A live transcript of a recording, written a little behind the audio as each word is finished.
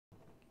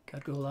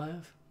Got go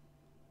live?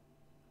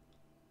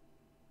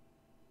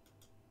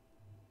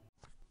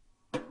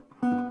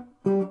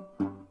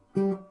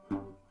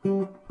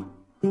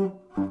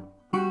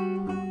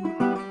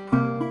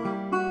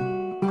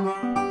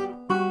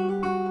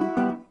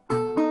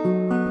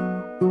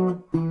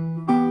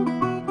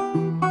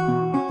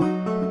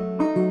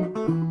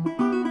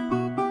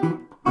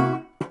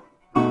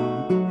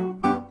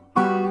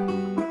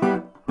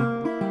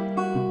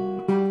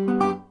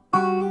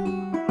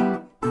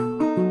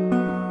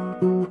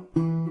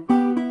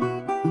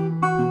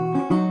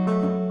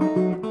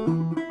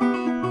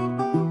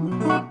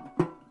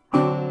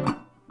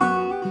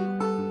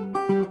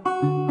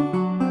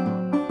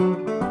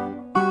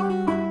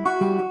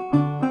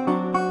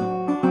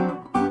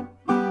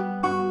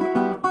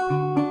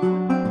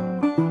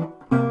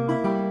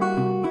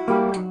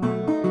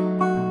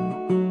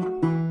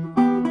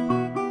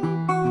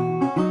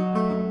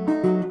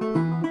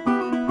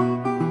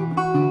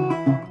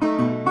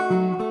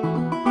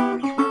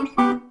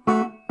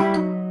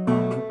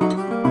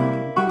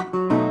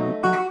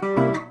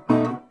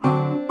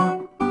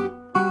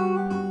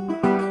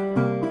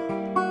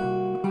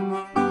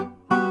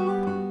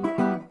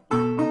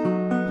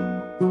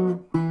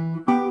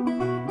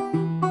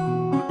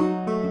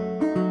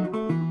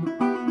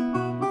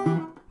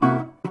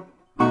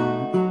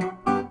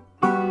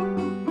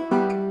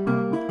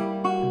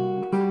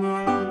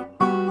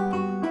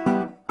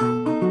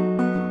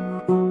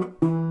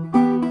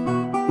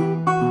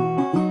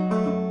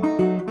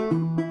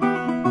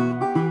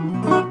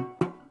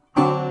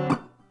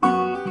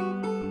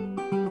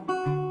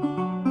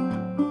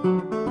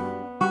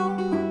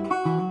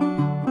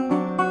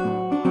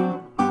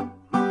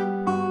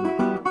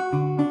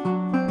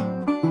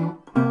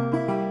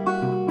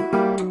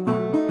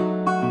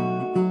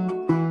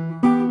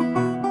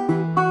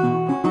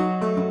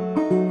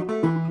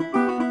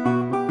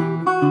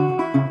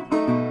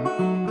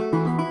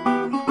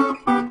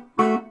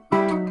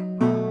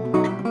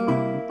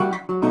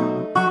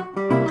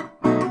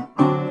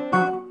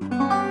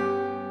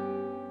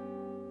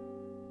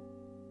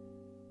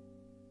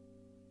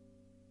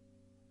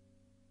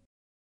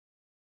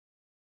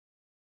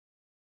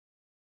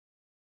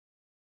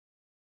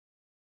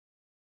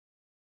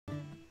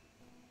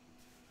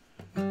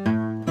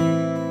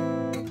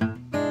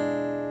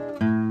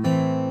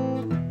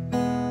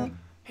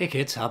 Hey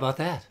kids, how about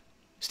that?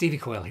 Stevie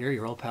Coyle here,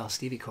 your old pal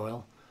Stevie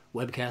Coyle,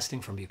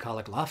 webcasting from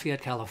bucolic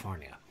Lafayette,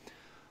 California,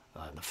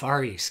 in the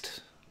Far East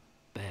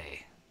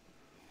Bay.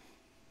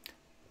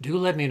 Do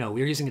let me know.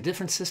 We're using a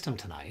different system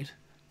tonight.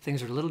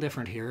 Things are a little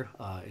different here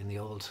in the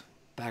old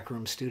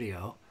backroom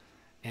studio,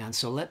 and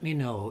so let me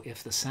know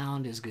if the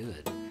sound is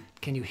good.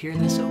 Can you hear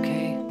this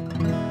okay?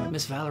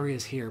 Miss Valerie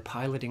is here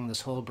piloting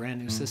this whole brand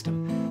new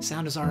system.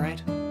 Sound is all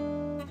right?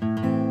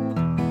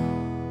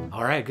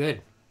 All right,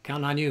 good.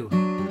 Counting on you.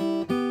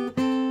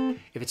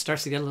 If it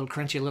starts to get a little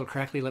crunchy, a little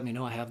crackly, let me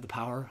know. I have the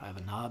power. I have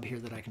a knob here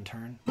that I can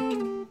turn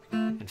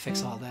and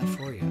fix all that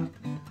for you.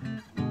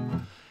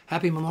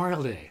 Happy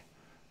Memorial Day.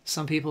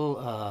 Some people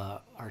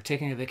are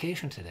taking a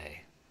vacation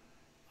today.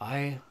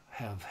 I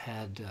have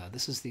had,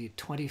 this is the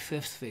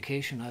 25th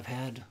vacation I've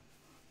had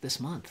this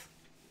month.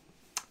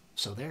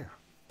 So there.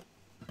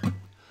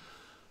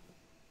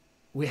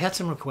 We had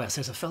some requests.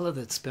 There's a fellow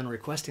that's been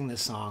requesting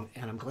this song,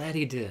 and I'm glad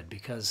he did,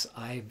 because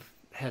I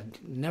had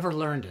never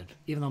learned it,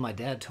 even though my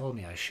dad told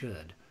me I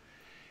should.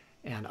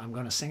 And I'm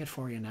going to sing it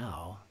for you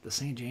now, the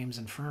St. James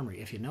Infirmary.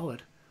 If you know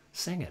it,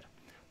 sing it.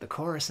 The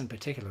chorus in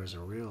particular is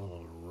a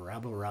real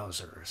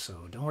rabble-rouser,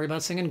 so don't worry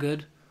about singing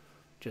good,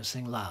 just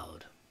sing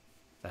loud.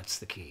 That's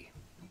the key,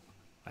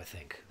 I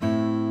think.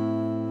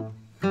 Oh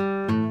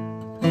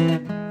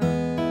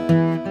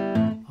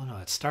no,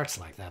 it starts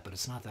like that, but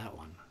it's not that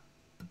one.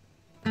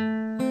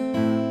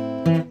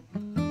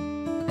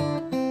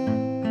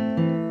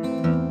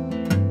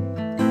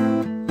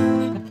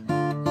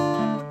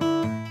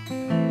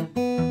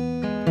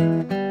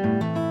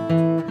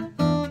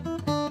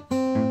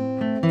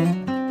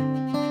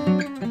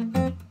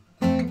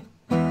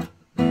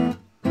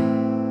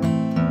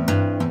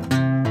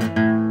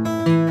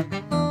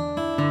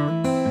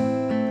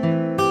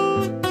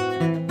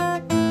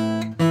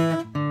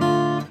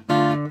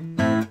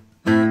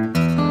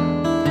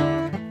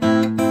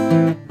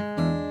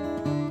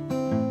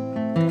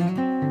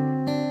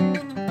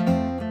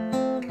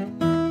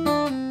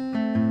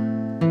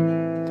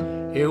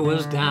 It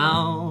was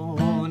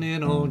down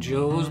in old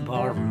Joe's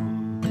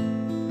barroom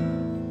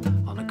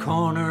on the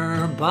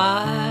corner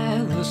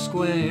by the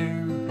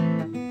square.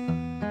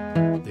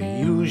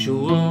 The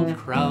usual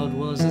crowd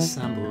was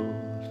assembled,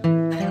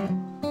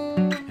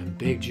 and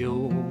Big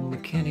Joe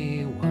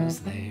McKinney was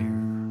there.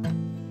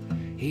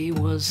 He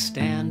was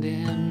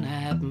standing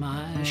at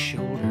my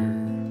shoulder.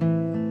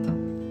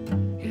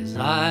 His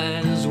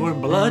eyes were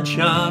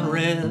bloodshot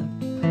red.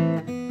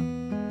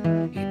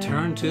 He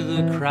turned to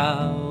the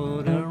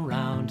crowd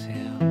around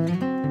him,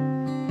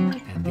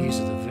 and these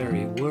are the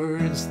very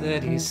words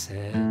that he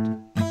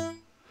said.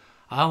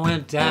 I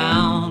went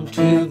down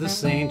to the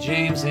St.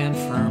 James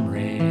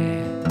Infirmary.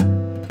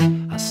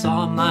 I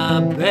saw my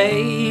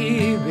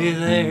baby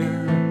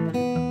there,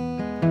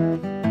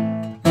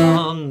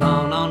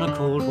 on a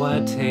cold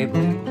white table,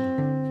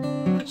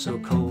 so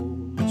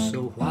cold,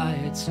 so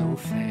white, so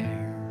fair.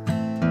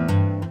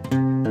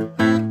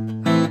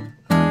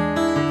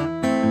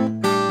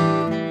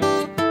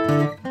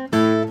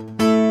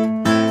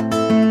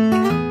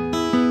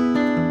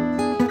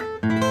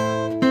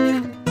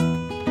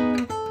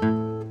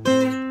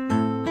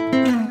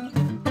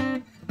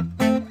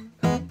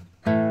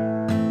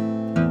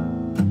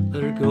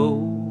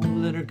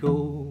 Let her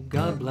go,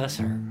 God bless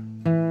her,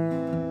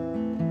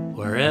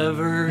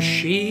 wherever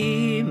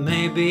she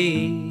may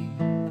be.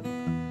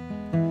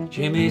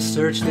 She may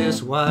search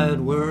this wide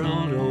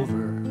world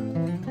over,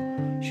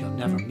 she'll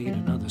never meet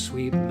another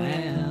sweet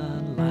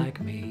man like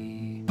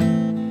me.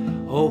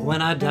 Oh,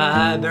 when I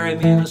die, bury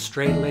me in a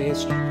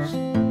straight-laced shoes,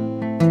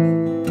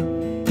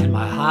 in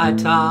my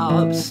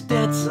high-top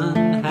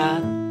Stetson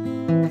hat.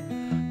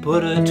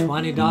 Put a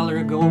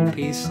 $20 gold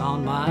piece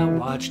on my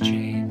watch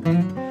chain,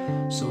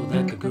 so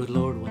that the good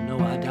Lord will know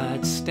I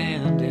died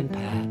standing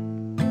pat.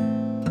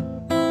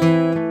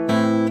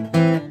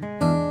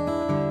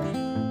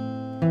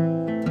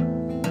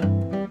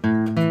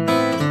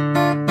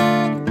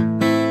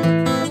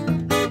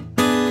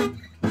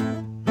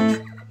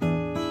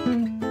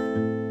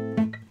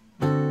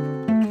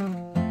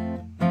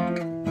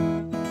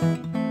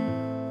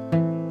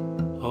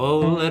 Oh,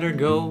 let her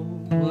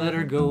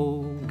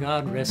go,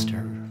 God rest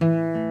her,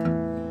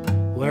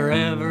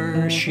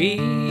 wherever she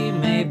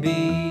may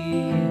be.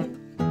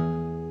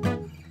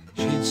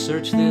 She'd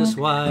search this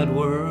wide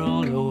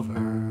world over,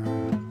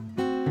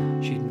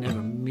 she'd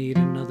never meet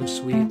another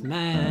sweet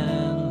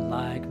man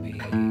like me.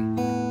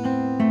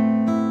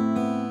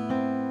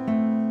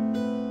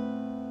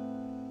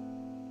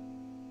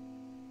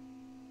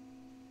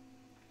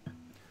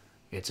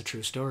 It's a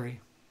true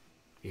story,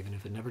 even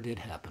if it never did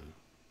happen.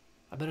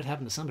 I bet it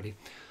happened to somebody.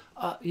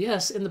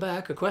 Yes, in the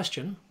back, a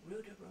question.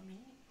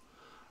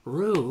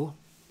 Rue,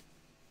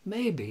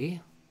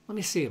 maybe. Let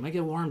me see. It might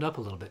get warmed up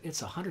a little bit.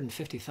 It's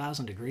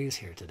 150,000 degrees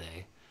here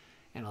today,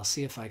 and I'll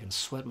see if I can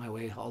sweat my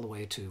way all the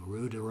way to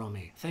Rue de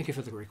Romy. Thank you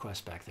for the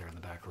request back there in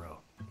the back row.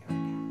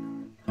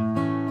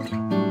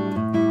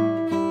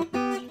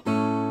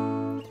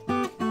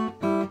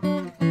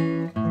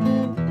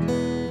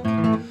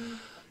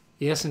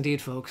 Yes,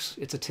 indeed, folks.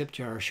 It's a tip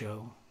jar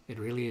show. It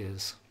really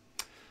is.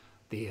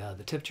 The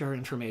tip jar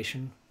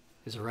information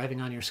is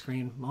arriving on your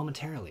screen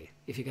momentarily.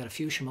 If you got a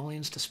few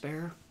simoleons to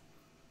spare,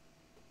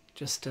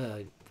 just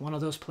one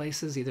of those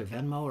places, either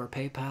Venmo or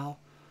PayPal,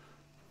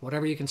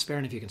 whatever you can spare.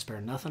 And if you can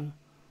spare nothing,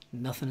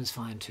 nothing is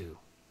fine too.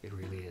 It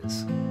really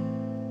is.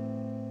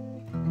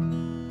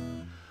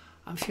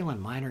 I'm feeling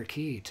minor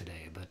key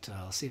today, but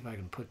I'll see if I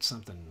can put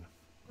something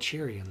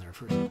cheery in there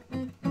first.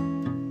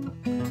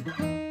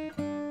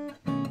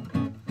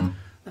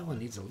 That one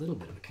needs a little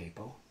bit of a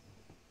capo.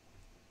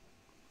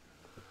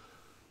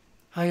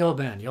 How y'all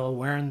been? Y'all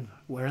wearing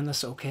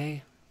this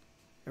okay?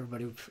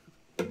 Everybody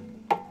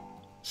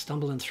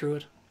stumbling through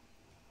it?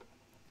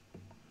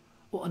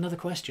 Well, another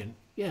question.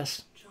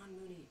 Yes? John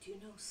Mooney, do you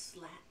know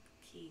Slack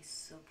Key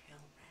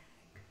SoCal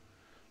Rag?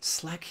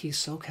 Slack Key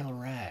SoCal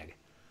Rag.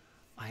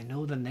 I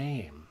know the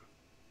name,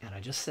 and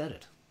I just said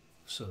it.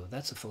 So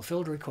that's a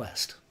fulfilled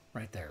request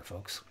right there,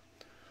 folks.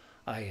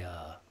 I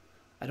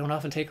don't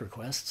often take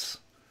requests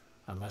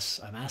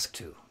unless I'm asked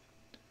to,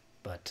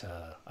 but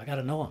I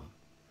gotta know them.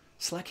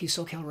 Slack Key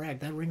SoCal Rag,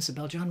 that rings a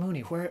bell. John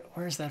Mooney, where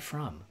is that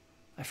from?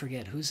 I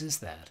forget. Whose is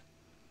that?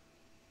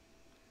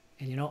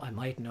 And you know, I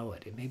might know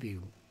it. It may be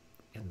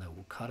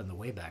caught in the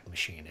Wayback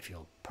Machine, if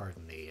you'll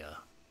pardon the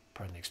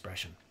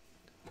expression.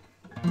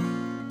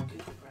 Doobie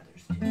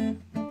Brothers, too.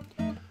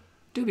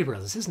 Doobie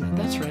Brothers, isn't it?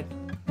 That's right.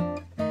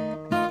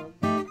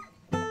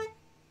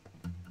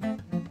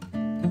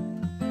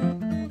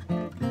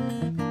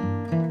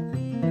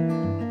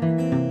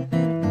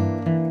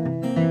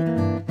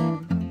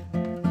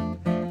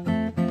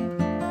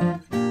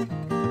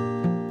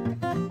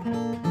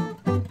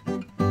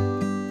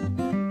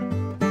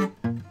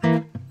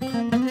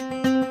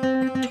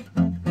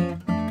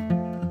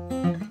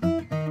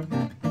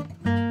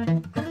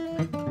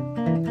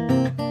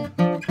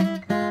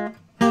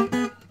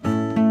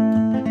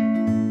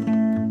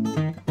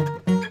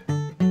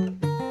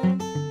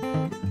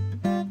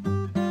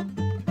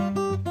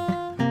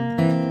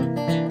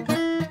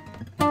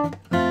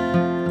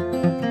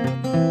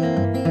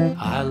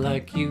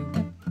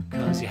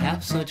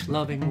 Such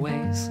loving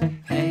ways.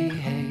 Hey,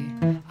 hey,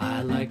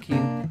 I like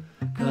you,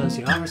 'cause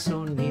you are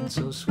so neat,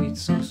 so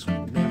sweet,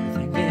 and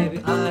everything, baby,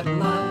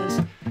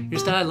 idolize your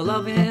style of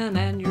loving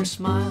and your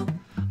smile,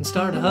 and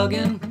start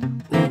a-hugging.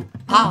 Ooh,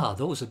 ah,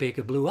 those are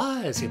big blue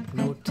eyes,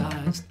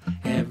 hypnotized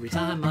every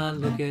time I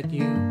look at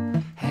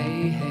you.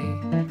 Hey, hey,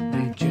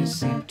 they just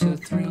seem to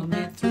thrill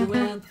me through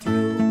and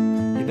through.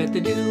 You bet they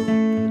do.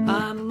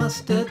 I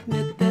must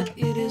admit that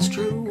it is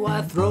true.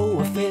 I throw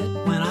a fit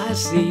when I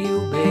see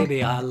you,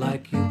 baby. I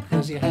like you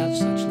 'cause you have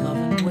such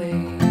loving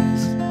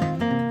ways.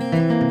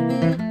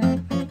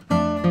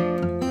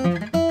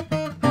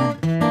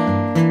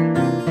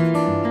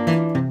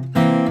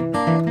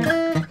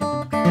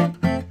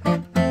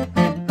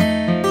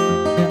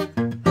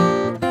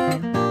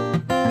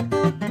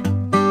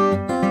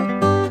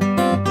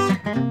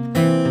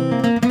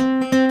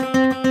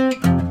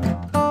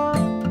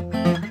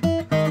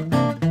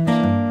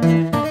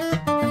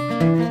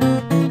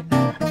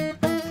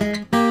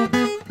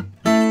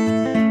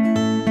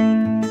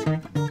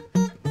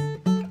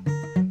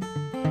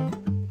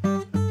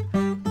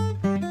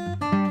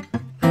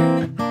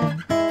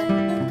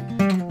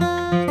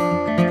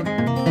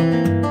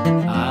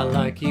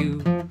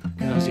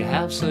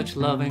 such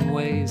loving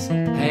ways.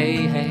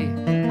 Hey, hey,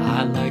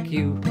 I like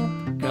you,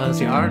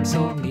 'cause you aren't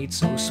so neat,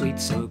 so sweet,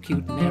 so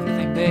cute, and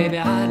everything, baby,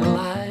 I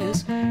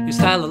idolize. Your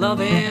style of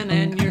loving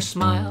and your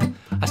smile,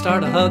 I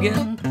start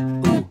a-hugging.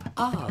 Ooh,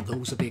 ah,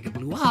 those are big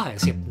blue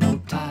eyes,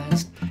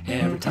 hypnotized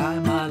every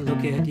time I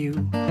look at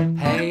you.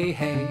 Hey,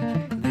 hey,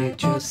 they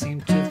just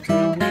seem to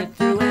thrill me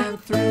through and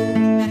through.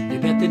 You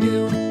bet they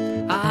do.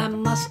 I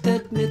must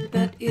admit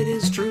that it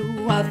is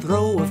true. I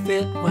throw a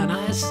fit when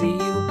I see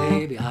you,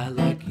 baby. I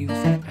like you,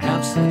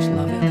 have such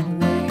loving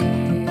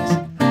ways.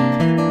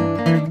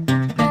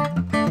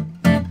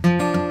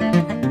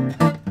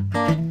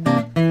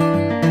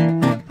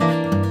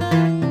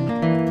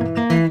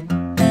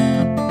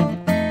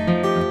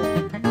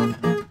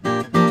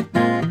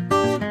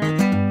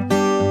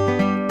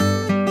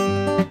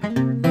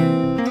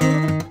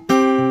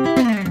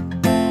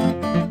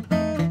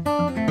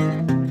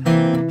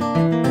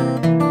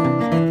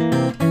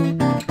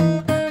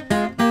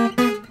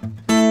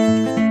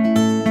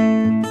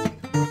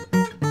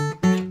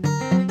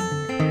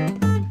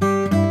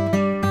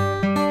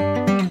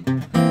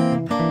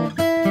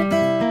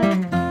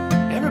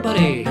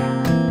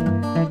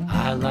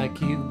 I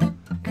like you,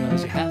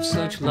 'cause you have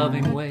such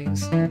loving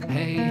ways.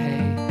 Hey,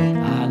 hey,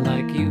 I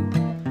like you,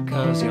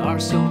 'cause you are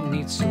so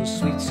neat, so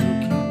sweet, so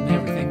cute, and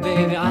everything,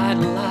 baby, I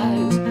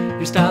idolize.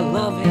 Your style of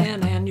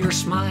loving and your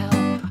smile,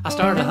 I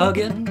start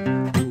a-hugging.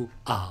 Ooh,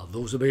 ah,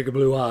 those are big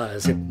blue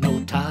eyes,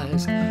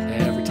 hypnotized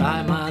every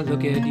time I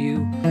look at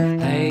you.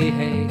 Hey,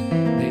 hey,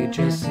 they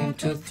just seem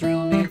to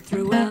thrill me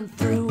through and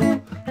through.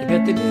 I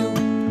bet they do.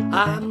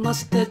 I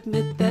must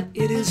admit that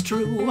it is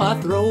true. I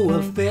throw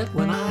a fit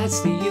when I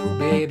see you,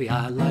 baby.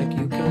 I like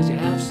you 'cause you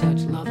have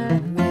such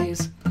loving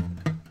ways.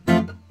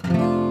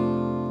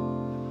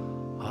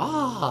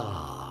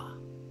 Ah,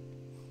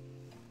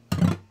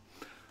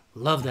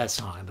 love that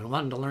song. I've been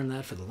wanting to learn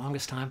that for the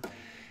longest time,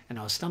 and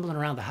I was stumbling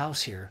around the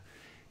house here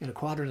in a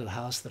quadrant of the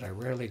house that I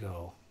rarely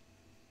go,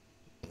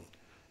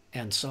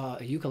 and saw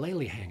a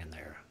ukulele hanging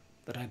there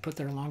that I put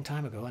there a long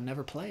time ago and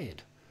never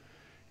played.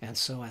 And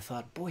so I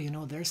thought, boy, you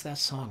know, there's that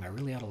song I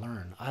really ought to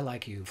learn. I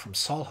Like You, from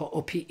Saul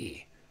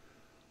Ho'opi'i,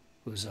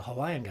 who's a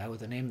Hawaiian guy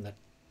with a name that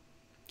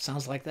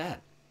sounds like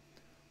that.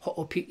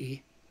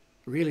 Ho'opi'i,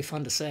 really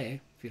fun to say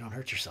if you don't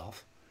hurt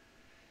yourself.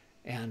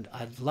 And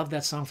I've loved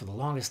that song for the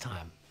longest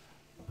time.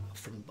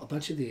 From a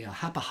bunch of the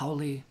Hapa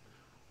Haole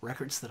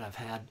records that I've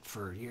had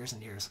for years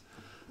and years,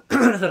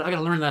 that I got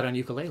to learn that on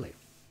ukulele.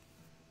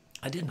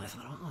 I didn't. I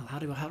thought, oh, how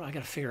do I got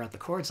to figure out the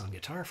chords on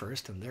guitar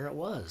first, and there it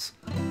was.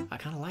 I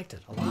kind of liked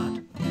it a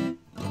lot.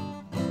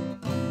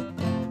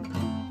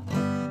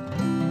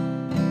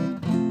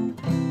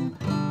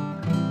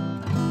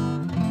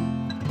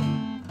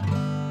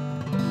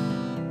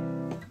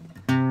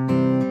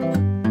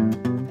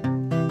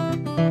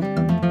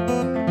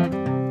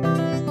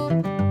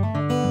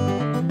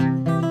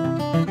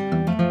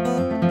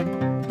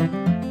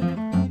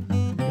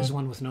 Here's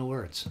one with no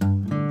words.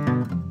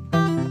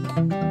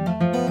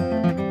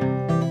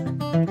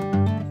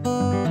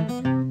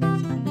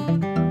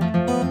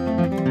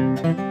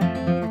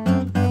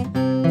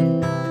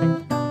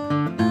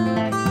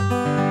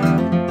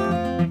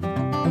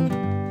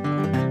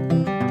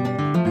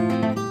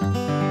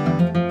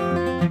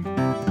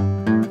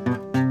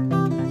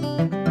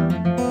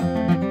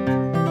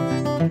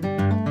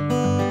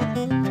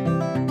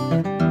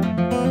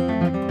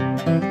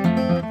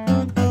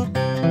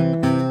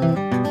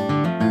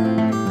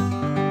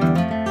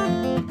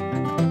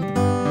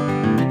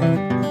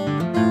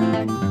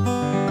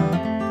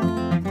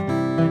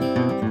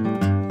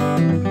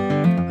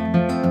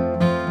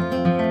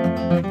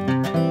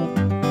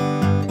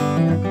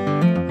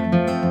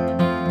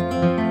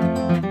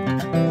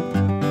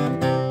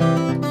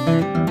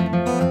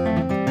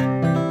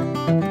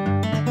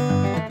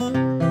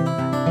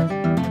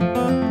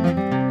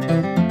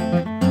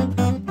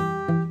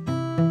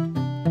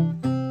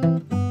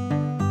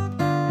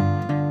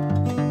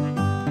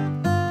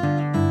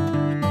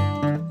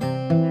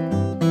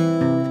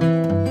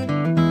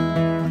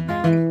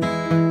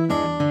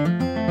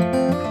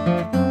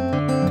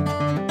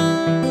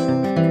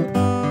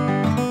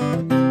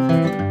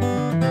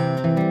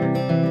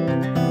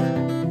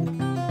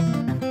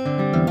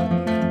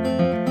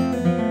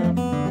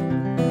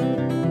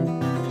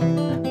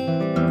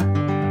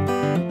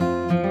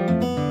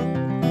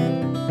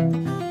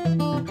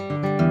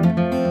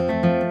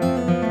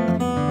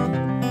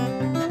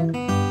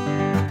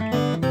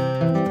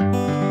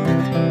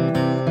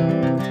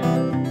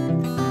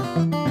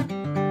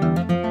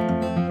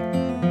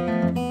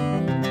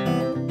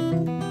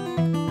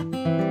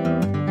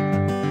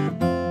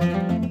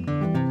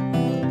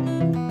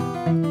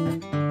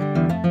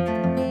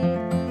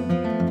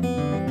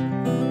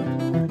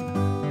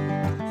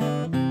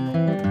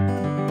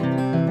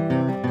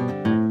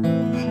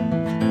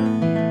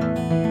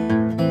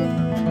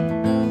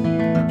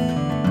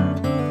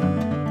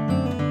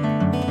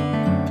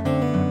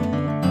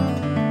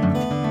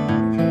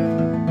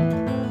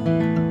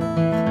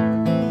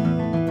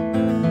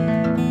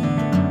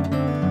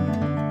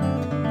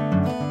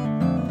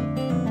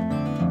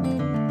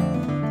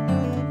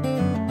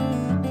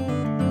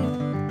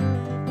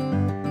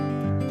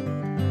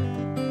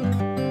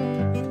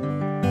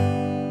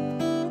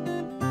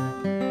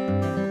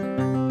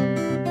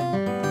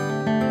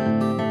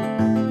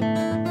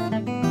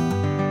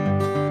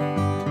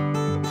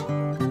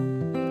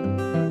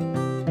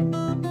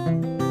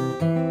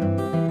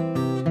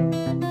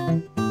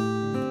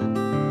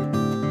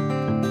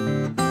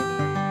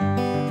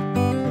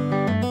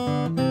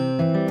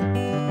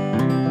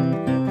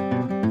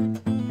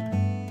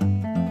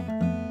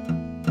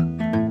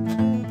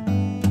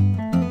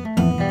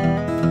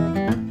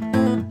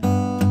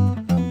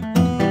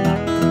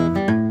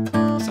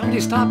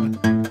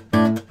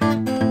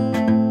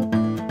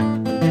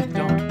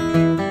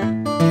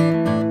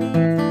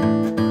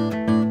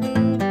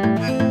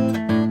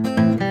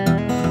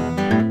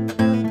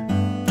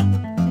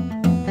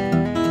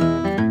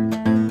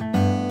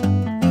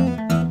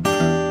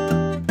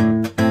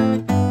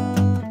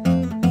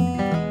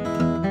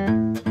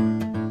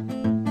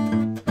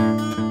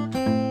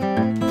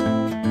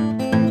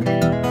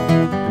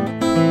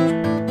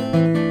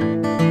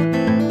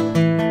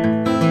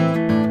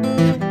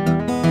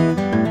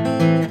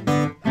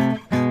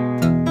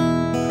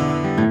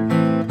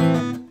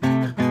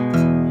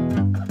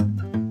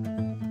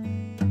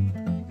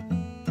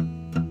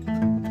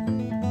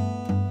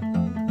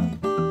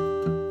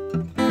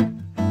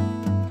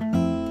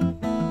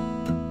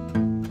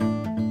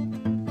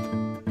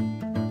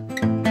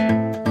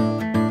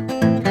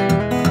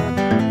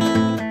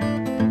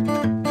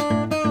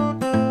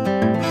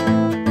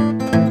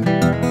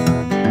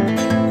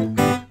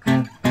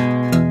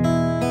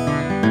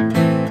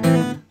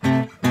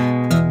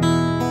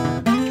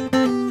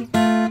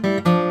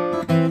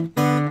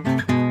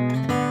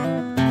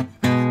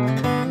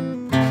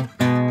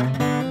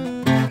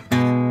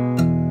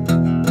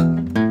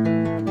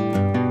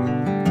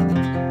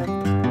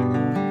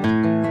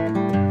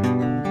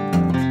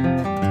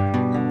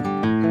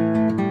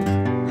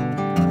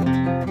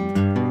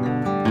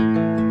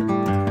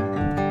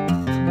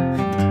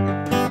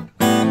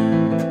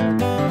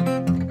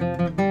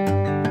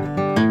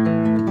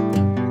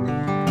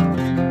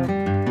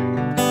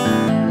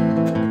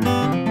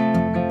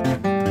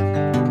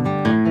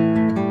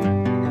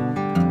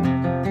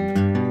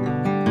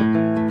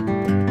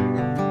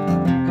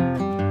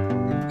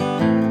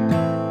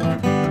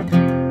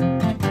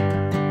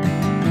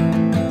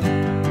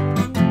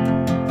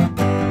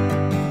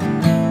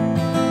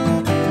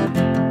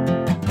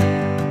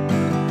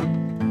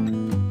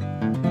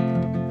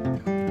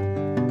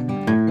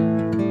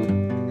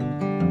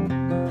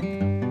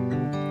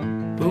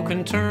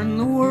 can turn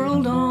the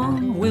world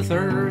on with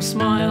her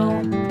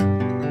smile?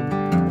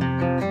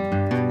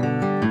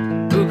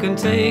 Who can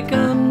take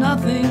a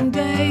nothing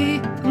day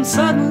and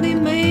suddenly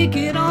make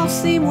it all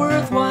seem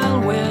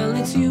worthwhile? Well,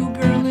 it's you,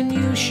 girl, and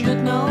you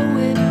should know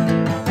it.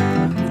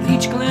 With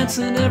each glance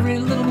and every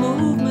little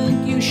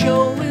movement you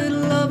show it.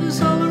 Love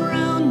is all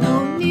around,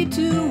 no need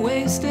to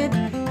waste it.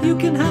 You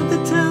can have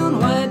the town,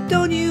 why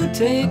don't you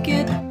take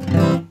it?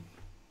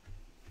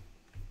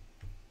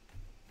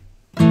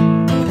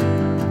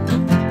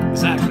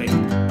 Exactly.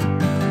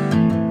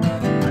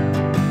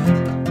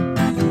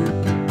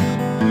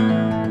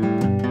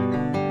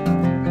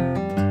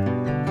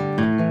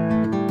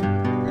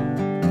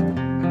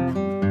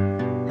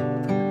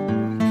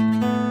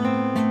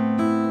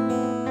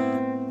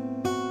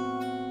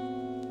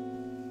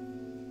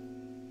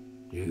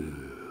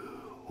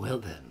 Well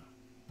then.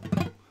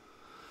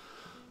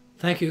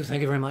 Thank you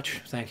very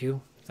much. Thank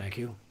you.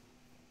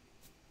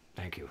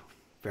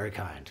 Very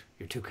kind.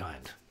 You're too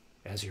kind,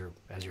 as you're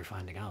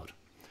finding out.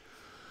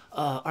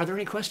 Are there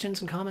any questions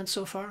and comments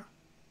so far?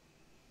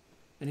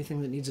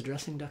 Anything that needs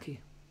addressing, Ducky?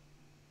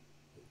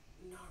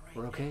 Not right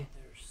We're okay? now.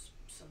 There's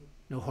some.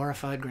 No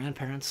horrified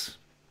grandparents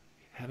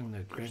having the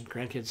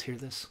grandkids hear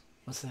this?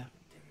 What's that?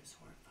 There is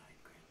horrified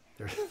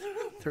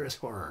grandparents. There is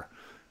horror,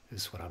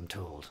 is what I'm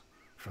told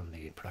from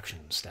the production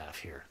staff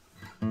here.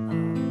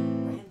 Randy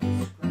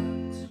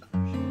Scruggs version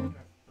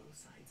of Both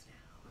Sides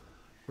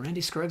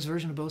Randy Scruggs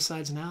version of Both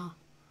Sides Now. Now?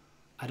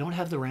 I don't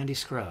have the Randy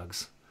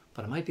Scruggs,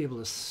 but I might be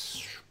able to...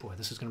 Boy,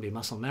 this is going to be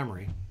muscle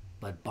memory.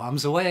 But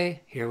bombs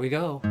away. Here we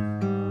go.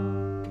 And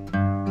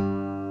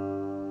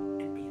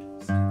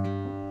Beatles too.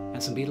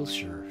 And some Beatles?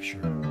 Sure.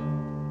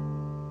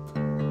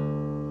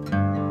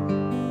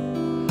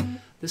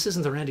 This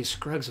isn't the Randy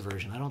Scruggs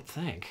version, I don't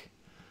think.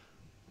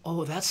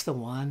 Oh, that's the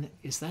one.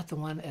 Is that the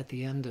one at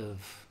the end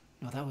of...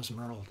 No, that was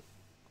Merle.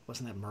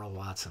 Wasn't that Merle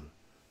Watson?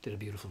 Did a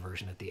beautiful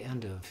version at the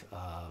end of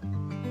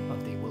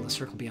the Will the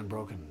Circle Be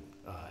Unbroken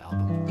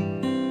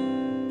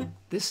album.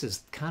 This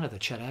is kind of the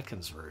Chet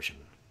Atkins version.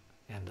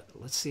 And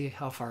let's see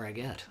how far I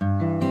get.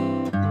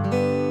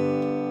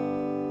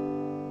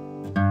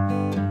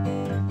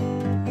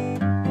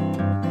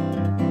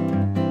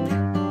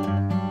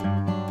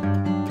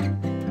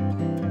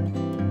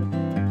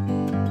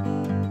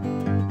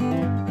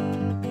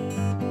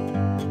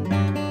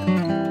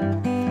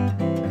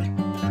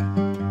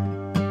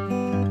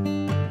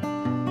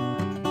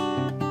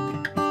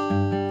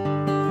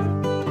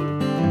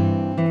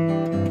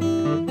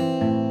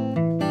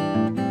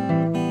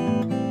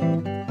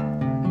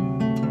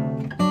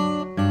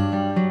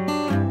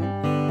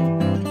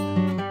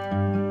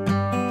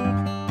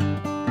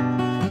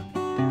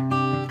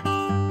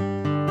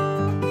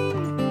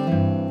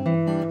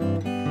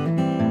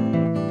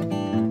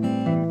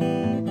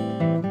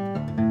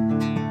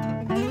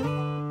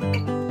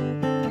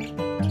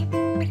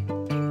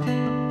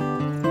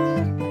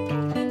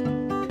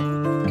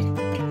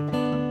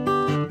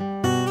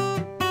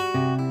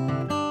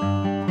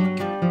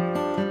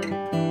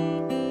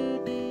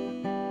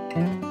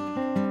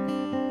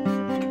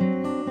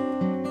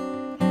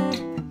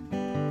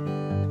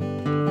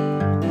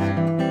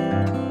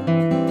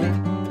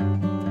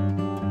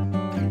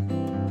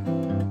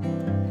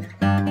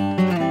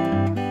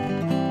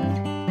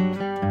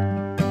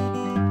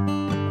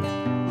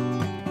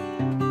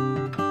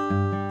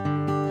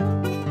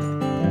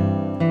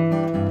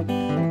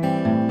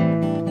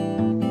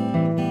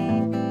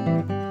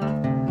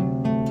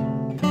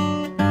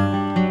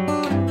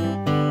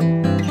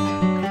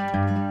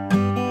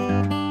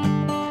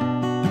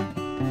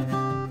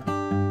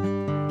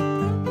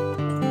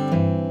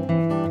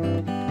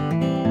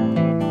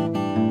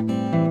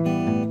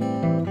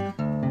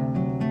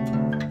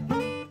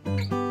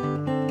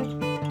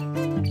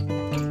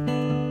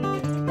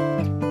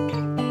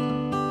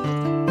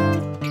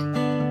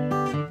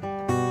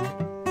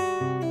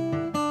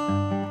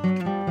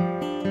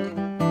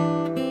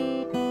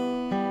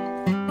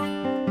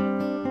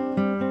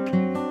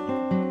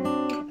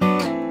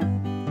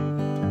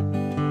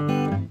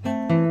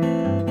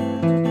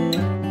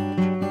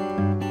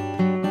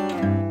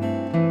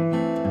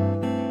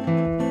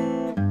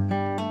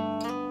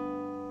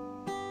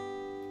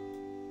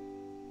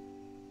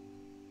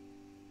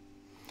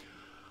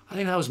 I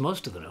think that was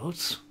most of the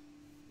notes.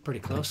 Pretty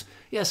close.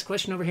 Yes,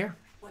 question over here.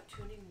 What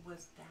tuning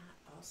was that?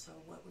 Also,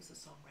 what was the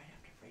song right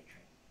after Freight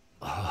Train?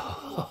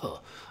 Oh,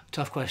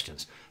 tough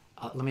questions.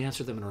 Let me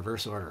answer them in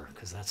reverse order,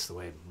 because that's the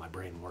way my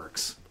brain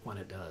works when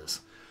it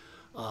does.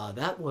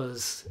 That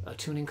was a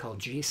tuning called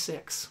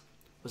G6.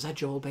 Was that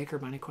Joel Baker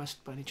by any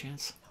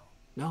chance?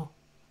 No. No?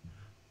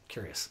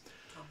 Curious.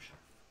 Tom Sharp.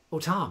 Oh,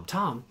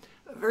 Tom.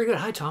 Very good.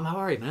 Hi, Tom. How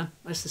are you, man?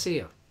 Nice to see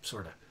you,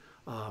 sort of.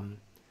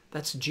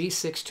 That's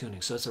G6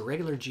 tuning, so it's a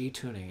regular G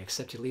tuning,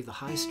 except you leave the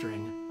high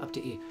string up to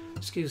E.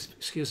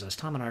 Excuse us.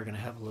 Tom and I are going to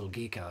have a little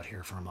geek out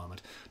here for a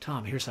moment.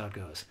 Tom, here's how it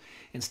goes.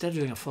 Instead of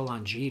doing a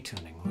full-on G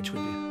tuning, which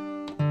would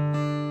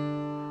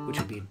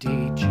be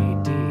D, G,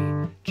 D,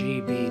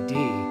 G, B, D,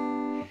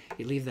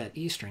 you leave that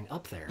E string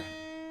up there.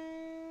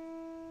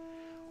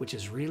 which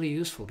is really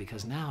useful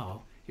because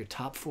now your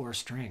top 4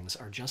 strings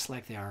are just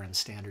like they are in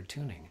standard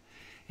tuning.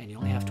 And you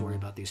only have to worry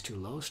about these 2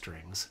 low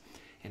strings.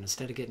 And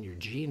instead of getting your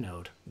G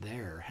note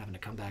there, having to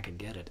come back and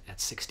get it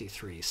at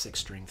 63, 6th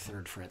string,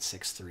 3rd fret,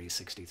 6-3,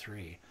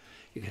 63,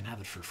 you can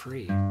have it for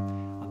free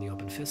on the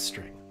open 5th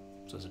string.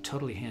 So it's a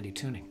totally handy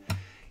tuning.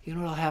 You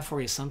know what I'll have for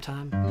you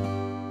sometime?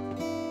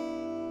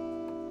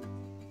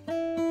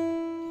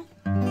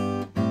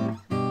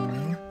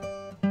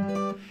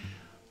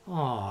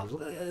 Oh,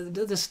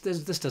 this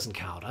doesn't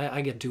count.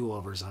 I get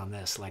do-overs on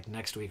this, like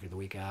next week or the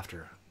week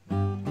after.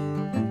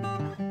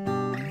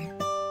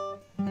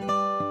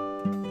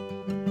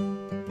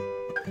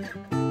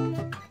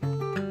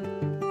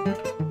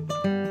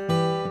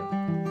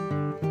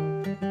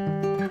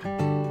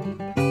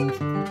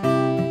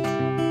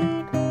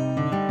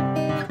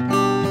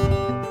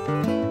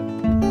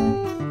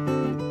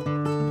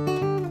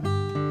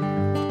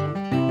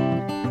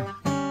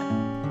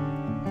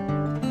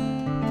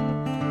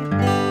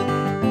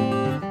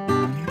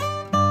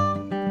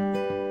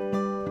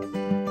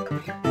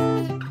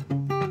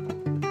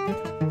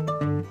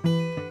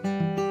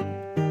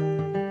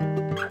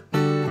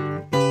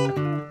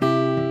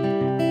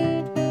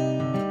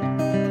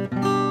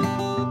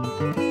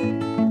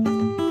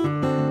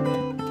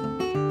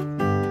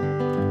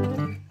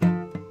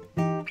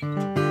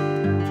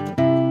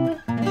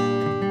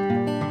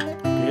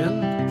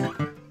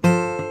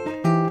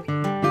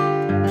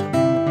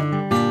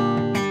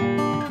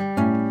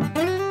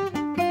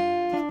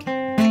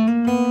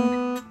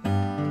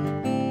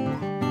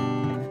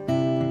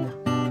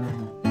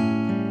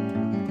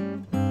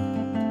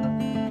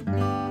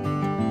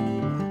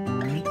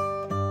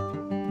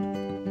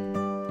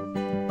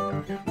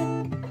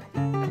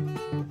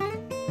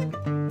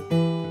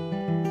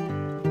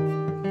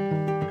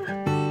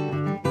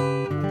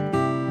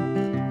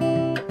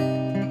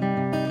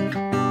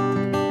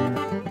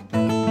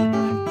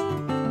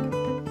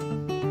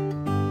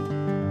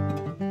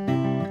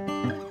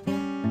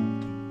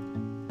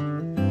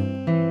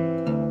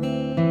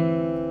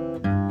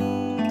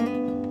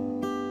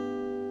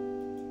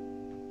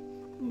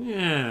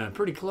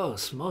 Pretty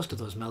close, most of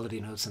those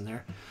melody notes in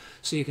there.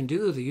 So you can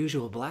do the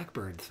usual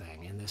Blackbird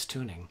thing in this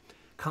tuning,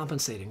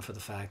 compensating for the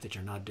fact that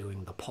you're not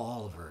doing the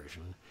Paul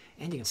version,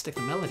 and you can stick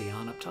the melody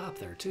on up top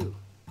there too,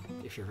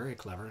 if you're very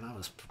clever, and I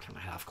was kind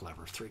of half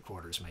clever,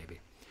 3/4 maybe.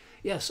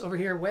 Yes, over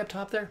here, way up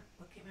top there.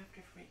 What came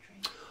after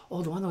FreightTrain?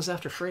 Oh, the one that was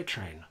after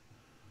FreightTrain,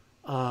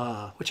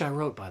 which I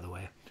wrote, by the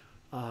way.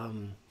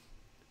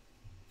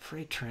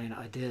 FreightTrain,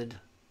 I did,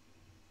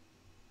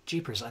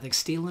 Jeepers, I think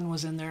Stealin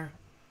was in there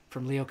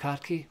from Leo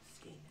Kottke.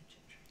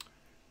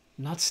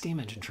 Not Steam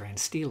Engine Train,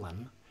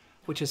 Stealin,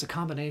 which is a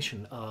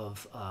combination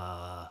of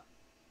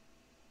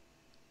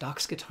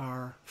Doc's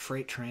Guitar,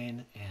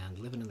 FreightTrain, and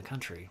Living in the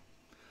Country.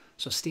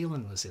 So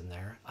Stealin was in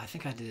there. I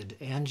think I did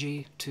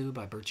Anji, too,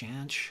 by Bert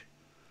Jansch,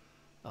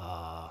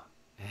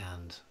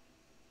 and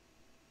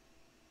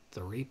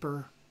The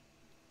Reaper.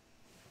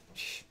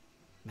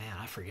 Man,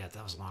 I forget.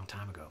 That was a long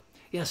time ago.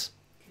 Yes?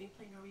 Can you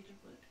play Norwegian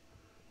Wood?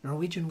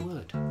 Norwegian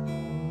Wood.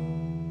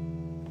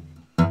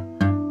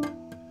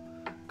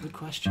 Good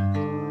question.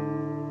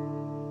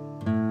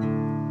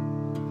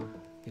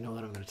 You know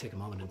what? I'm going to take a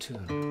moment and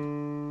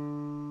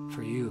tune.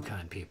 For you,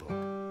 kind people. I'm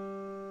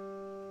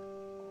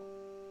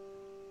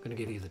going to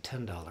give you the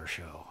 $10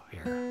 show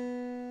here.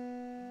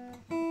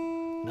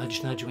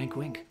 Nudge, nudge, wink,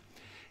 wink.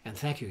 And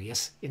thank you.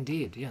 Yes,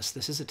 indeed. Yes,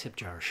 this is a tip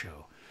jar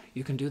show.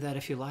 You can do that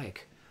if you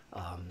like.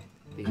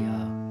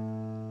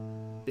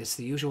 It's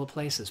the usual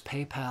places,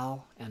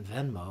 PayPal and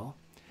Venmo.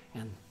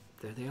 And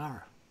there they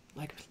are.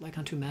 Like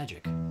unto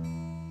magic.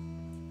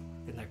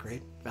 Isn't that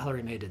great?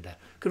 Valerie May did that.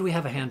 Could we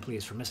have a hand,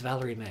 please, for Miss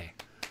Valerie May?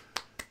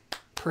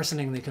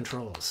 Personing the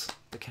controls,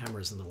 the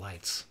cameras and the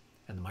lights,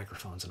 and the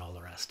microphones and all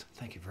the rest.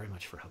 Thank you very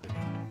much for helping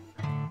out.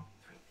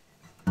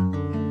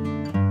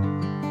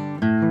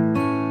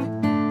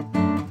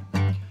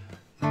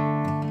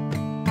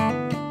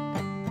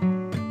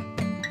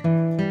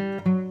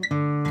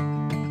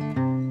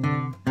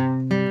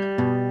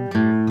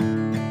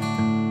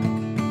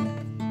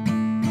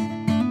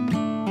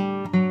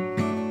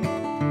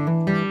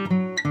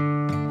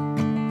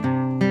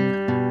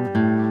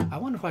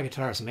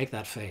 Guitarists make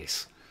that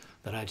face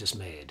that I just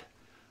made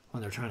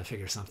when they're trying to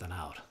figure something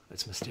out.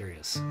 It's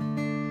mysterious,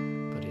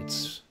 but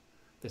it's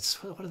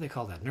what do they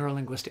call that?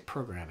 Neurolinguistic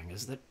programming.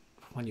 Is that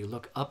when you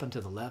look up and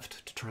to the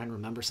left to try and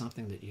remember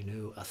something that you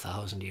knew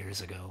 1,000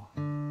 years ago?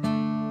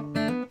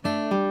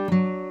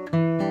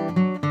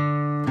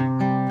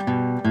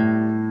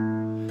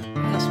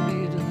 Ask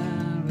me to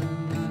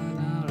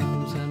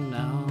nouns and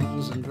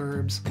nouns and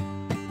verbs.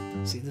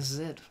 See, this is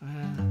it.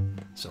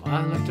 So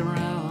I looked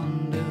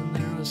around and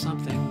there was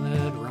something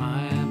that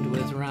rhymed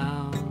with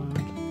round.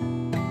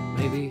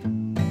 Maybe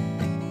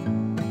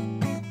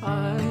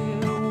I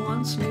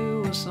once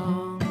knew a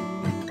song,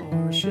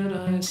 or should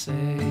I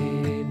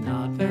say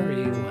not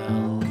very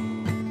well.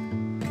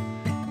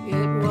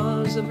 It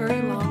was a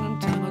very long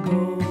time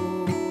ago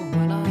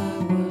when I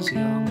was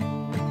young,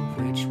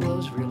 which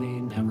was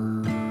really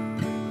never,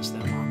 it was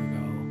that long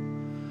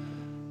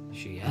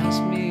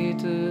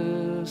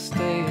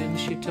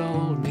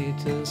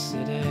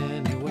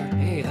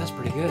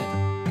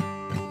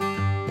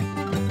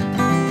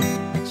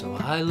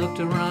I looked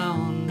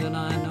around and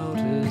I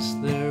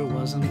noticed there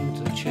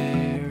wasn't a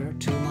chair.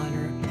 2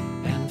 minor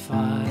and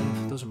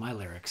 5. Those are my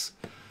lyrics.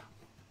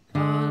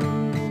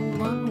 1,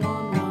 1, 1,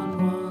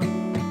 1,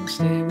 1.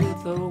 Stay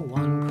with a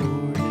 1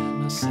 chord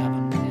and a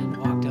 7 and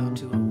walk down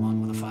to a 1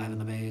 with a 5 in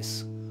the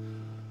bass.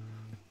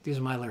 These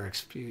are my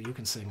lyrics. You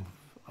can sing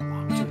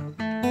along too.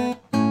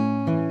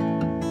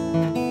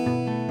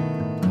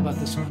 How about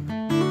this one?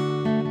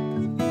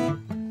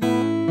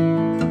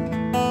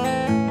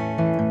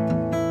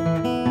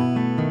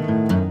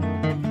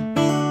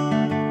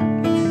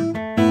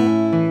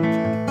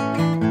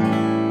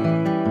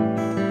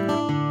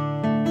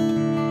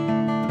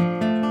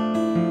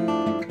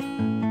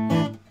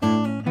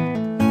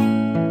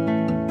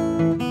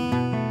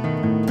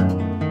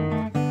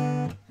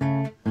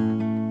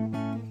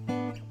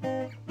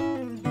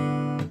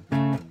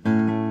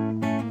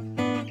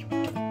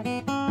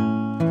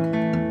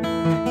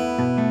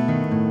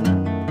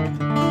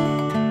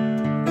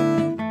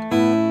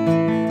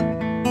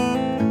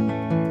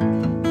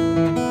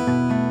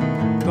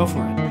 Go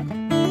for it.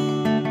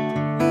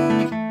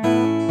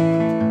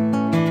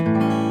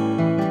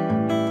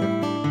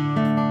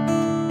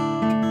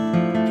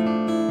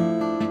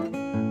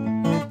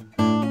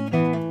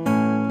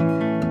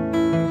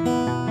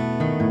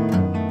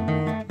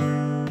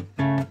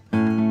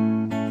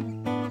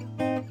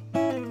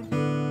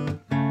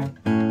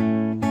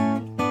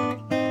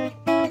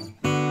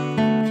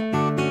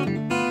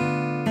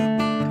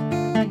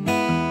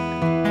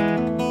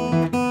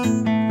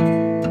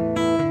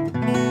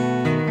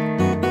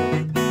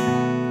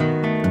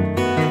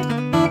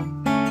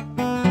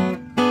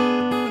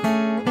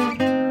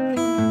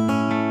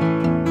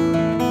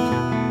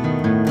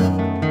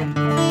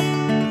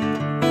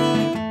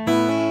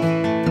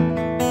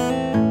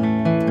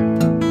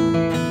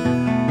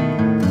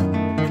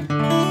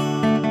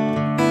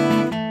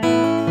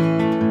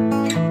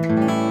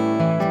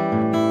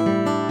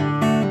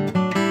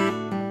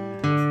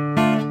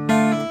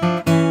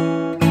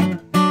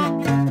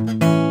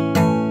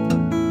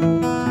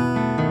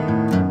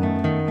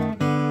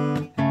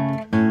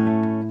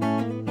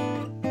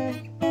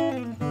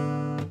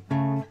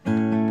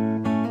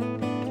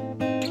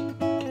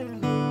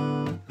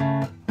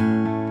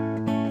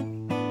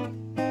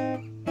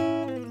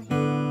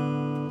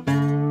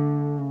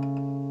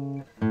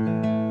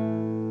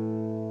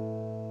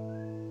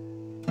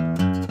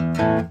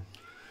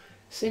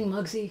 Sing,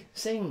 Muggsy,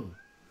 sing.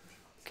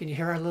 Can you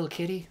hear our little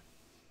kitty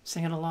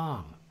singing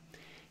along?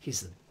 He's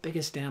the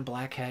biggest damn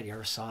black cat you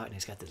ever saw, and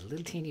he's got this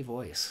little teeny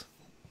voice.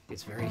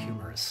 It's very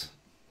humorous.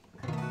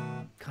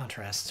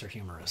 Contrasts are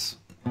humorous.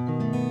 Well,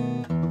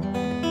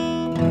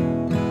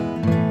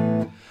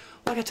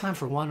 I got time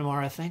for one more,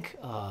 I think.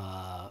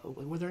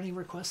 Were there any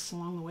requests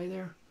along the way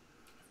there?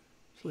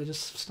 Should we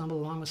just stumble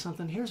along with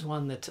something? Here's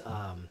one that,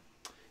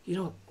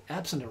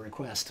 absent a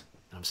request,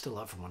 and I'm still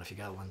up for one if you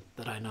got one,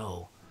 that I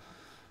know.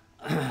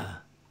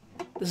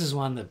 This is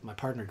one that my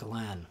partner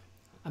Glenn,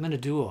 I'm in a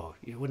duo,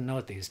 you wouldn't know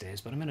it these days,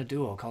 but I'm in a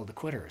duo called The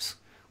Quitters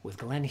with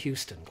Glenn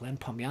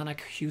Pomyanik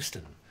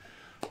Houston,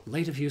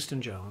 late of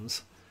Houston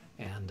Jones,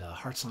 and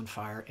Hearts on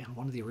Fire, and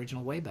one of the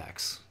original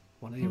Waybacks,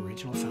 one of the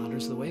original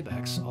founders of the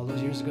Waybacks all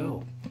those years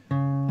ago.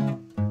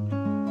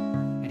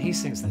 And he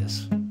sings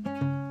this.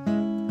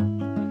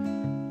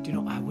 Do you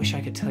know, I wish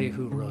I could tell you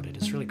who wrote it.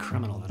 It's really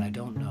criminal that I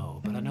don't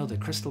know, but I know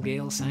that Crystal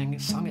Gale sung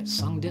it,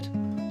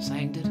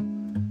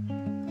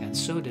 and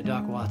so did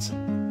Doc Watson.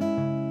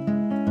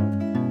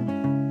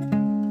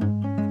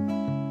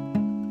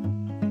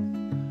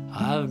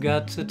 I've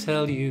got to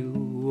tell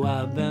you,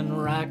 I've been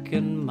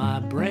racking my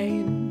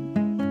brain,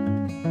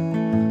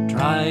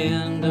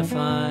 trying to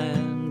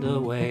find a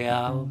way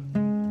out.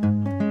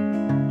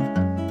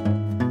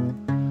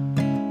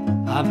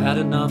 I've had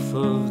enough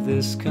of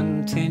this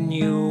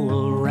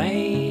continual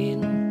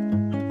rain.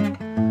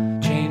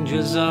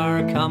 Changes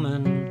are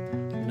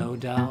coming, no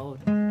doubt.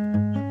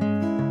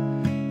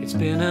 It's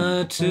been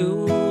a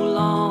too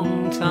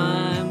long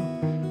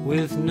time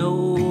with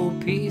no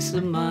peace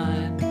of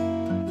mind,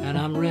 and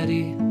I'm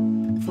ready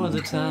for the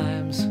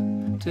times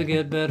to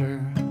get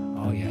better.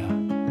 Oh yeah.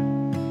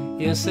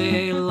 Yes,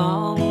 a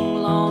long,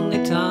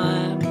 lonely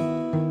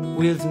time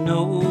with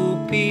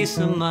no peace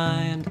of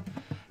mind,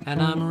 and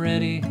I'm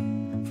ready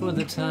for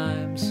the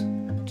times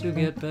to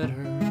get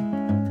better.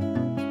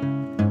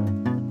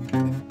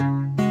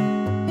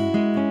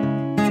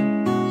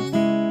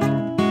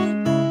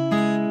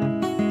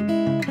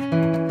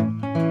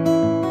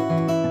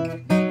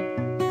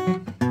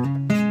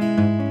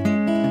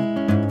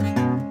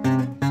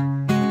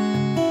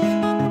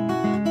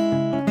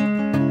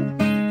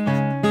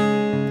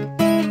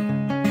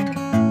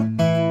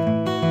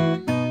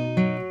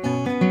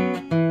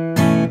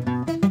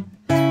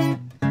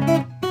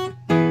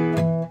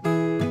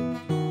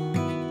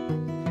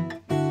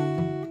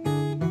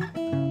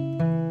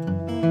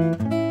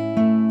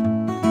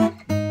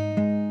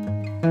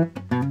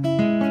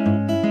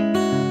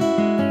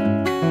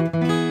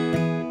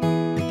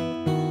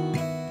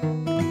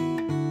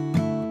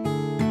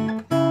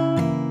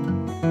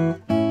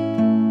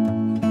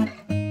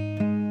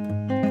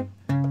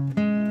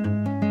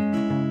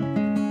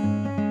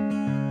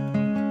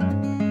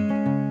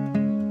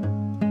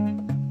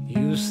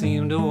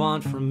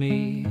 want from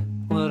me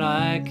what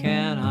I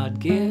cannot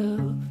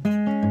give.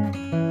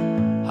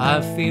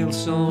 I feel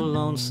so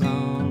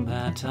lonesome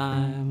at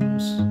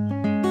times.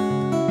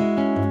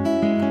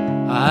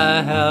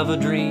 I have a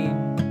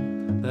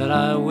dream that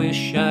I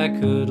wish I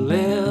could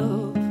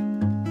live.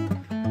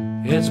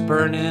 It's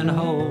burning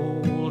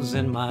holes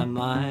in my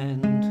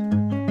mind.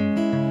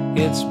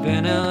 It's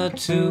been a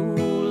too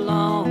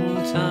long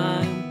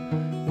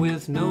time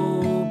with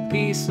no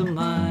peace of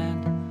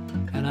mind,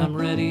 and I'm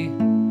ready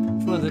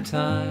for the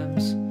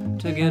times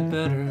to get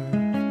better.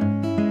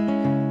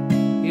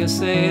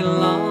 Yes, a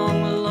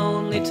long,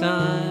 lonely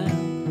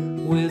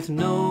time with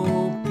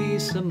no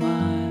peace of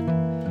mind,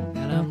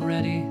 and I'm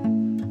ready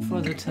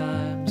for the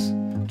times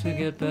to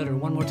get better.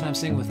 One more time,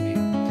 sing with me.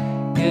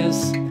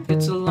 Yes,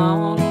 it's a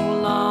long,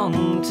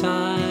 long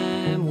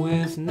time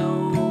with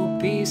no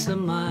peace of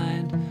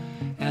mind,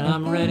 and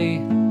I'm ready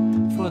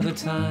for the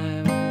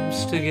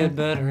times to get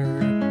better.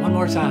 One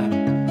more time.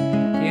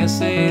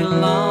 Yes, a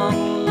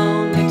long,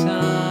 lonely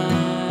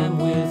time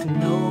with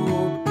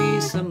no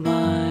peace of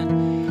mind,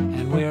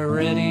 and we're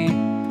ready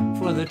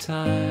for the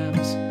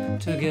times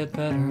to get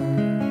better.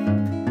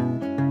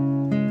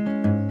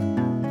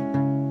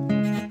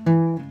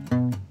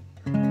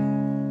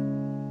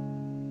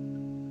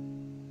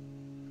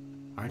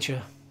 Aren't you?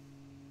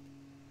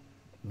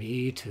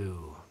 Me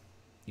too.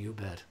 You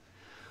bet.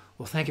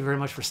 Well, thank you very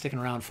much for sticking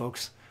around,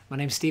 folks. My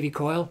name's Stevie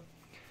Coyle,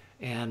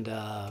 and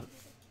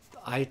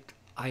I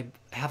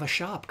have a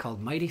shop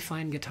called Mighty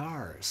Fine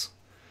Guitars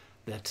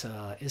that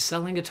is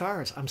selling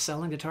guitars. I'm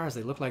selling guitars.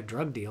 They look like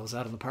drug deals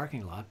out in the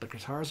parking lot, but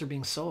guitars are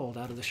being sold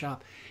out of the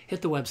shop.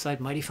 Hit the website,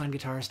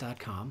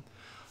 mightyfineguitars.com.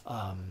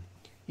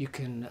 You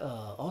can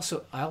I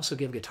also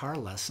give guitar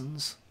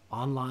lessons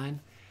online,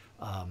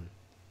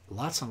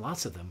 lots and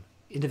lots of them,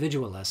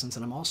 individual lessons,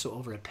 and I'm also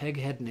over at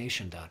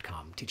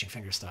pegheadnation.com, teaching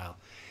fingerstyle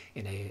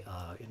in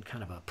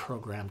kind of a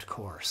programmed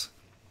course.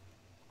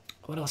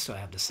 What else do I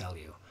have to sell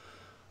you?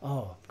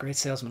 Oh, great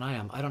salesman I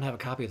am. I don't have a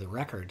copy of the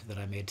record that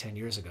I made 10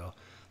 years ago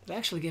that I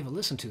actually gave a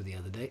listen to the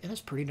other day, and it's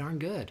pretty darn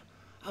good.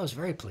 I was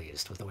very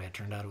pleased with the way it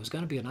turned out. It was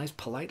going to be a nice,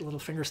 polite little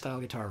fingerstyle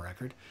guitar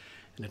record,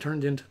 and it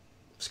turned into,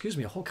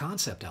 a whole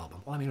concept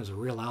album. Well, I mean, it was a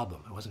real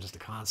album. It wasn't just a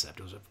concept.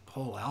 It was a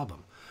whole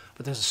album.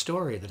 But there's a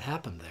story that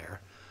happened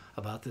there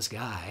about this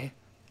guy,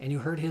 and you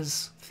heard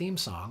his theme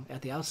song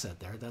at the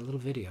outset there. That little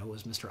video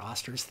was Mr.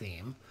 Oster's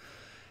theme,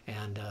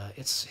 and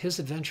it's his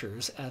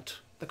adventures at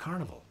the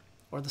carnival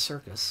or the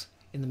circus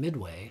in the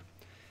Midway,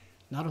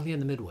 not only in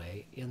the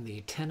Midway, in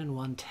the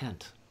 10-in-1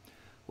 tent,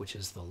 which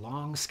is the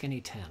long,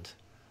 skinny tent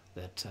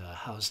that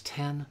housed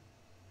 10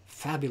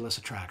 fabulous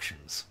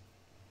attractions,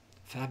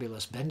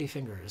 fabulous bendy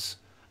fingers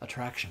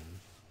attraction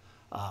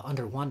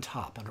under one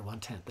top, under one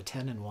tent, the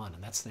 10-in-1,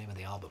 and that's the name of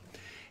the album.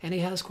 And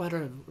he has quite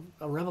a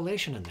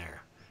revelation in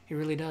there. He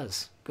really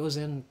does. Goes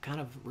in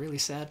kind of really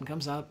sad and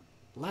comes out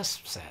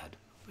less sad,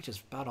 which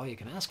is about all you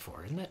can ask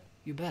for, isn't it?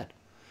 You bet.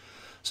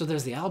 So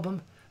there's the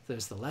album,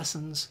 there's the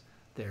lessons,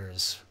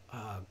 there's,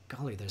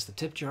 there's the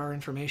tip jar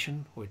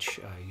information, which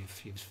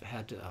you've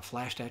had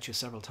flashed at you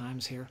several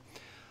times here.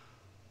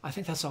 I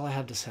think that's all I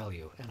have to tell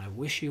you, and I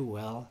wish you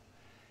well.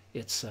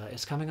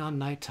 It's coming on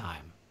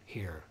nighttime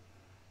here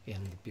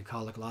in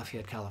bucolic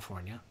Lafayette,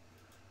 California.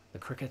 The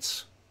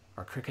crickets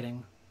are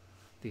cricketing,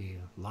 the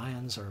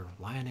lions are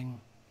lioning,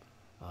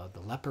 the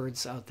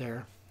leopards out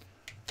there.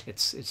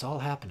 It's all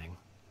happening,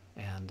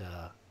 and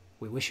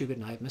we wish you good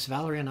night. Miss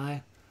Valerie and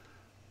I,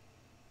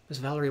 Miss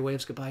Valerie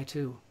waves goodbye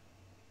too,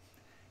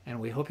 and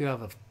we hope you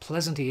have a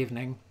pleasant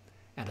evening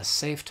and a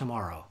safe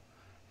tomorrow.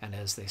 And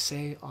as they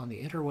say on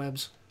the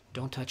interwebs,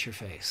 don't touch your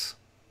face.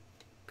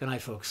 Good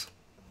night, folks.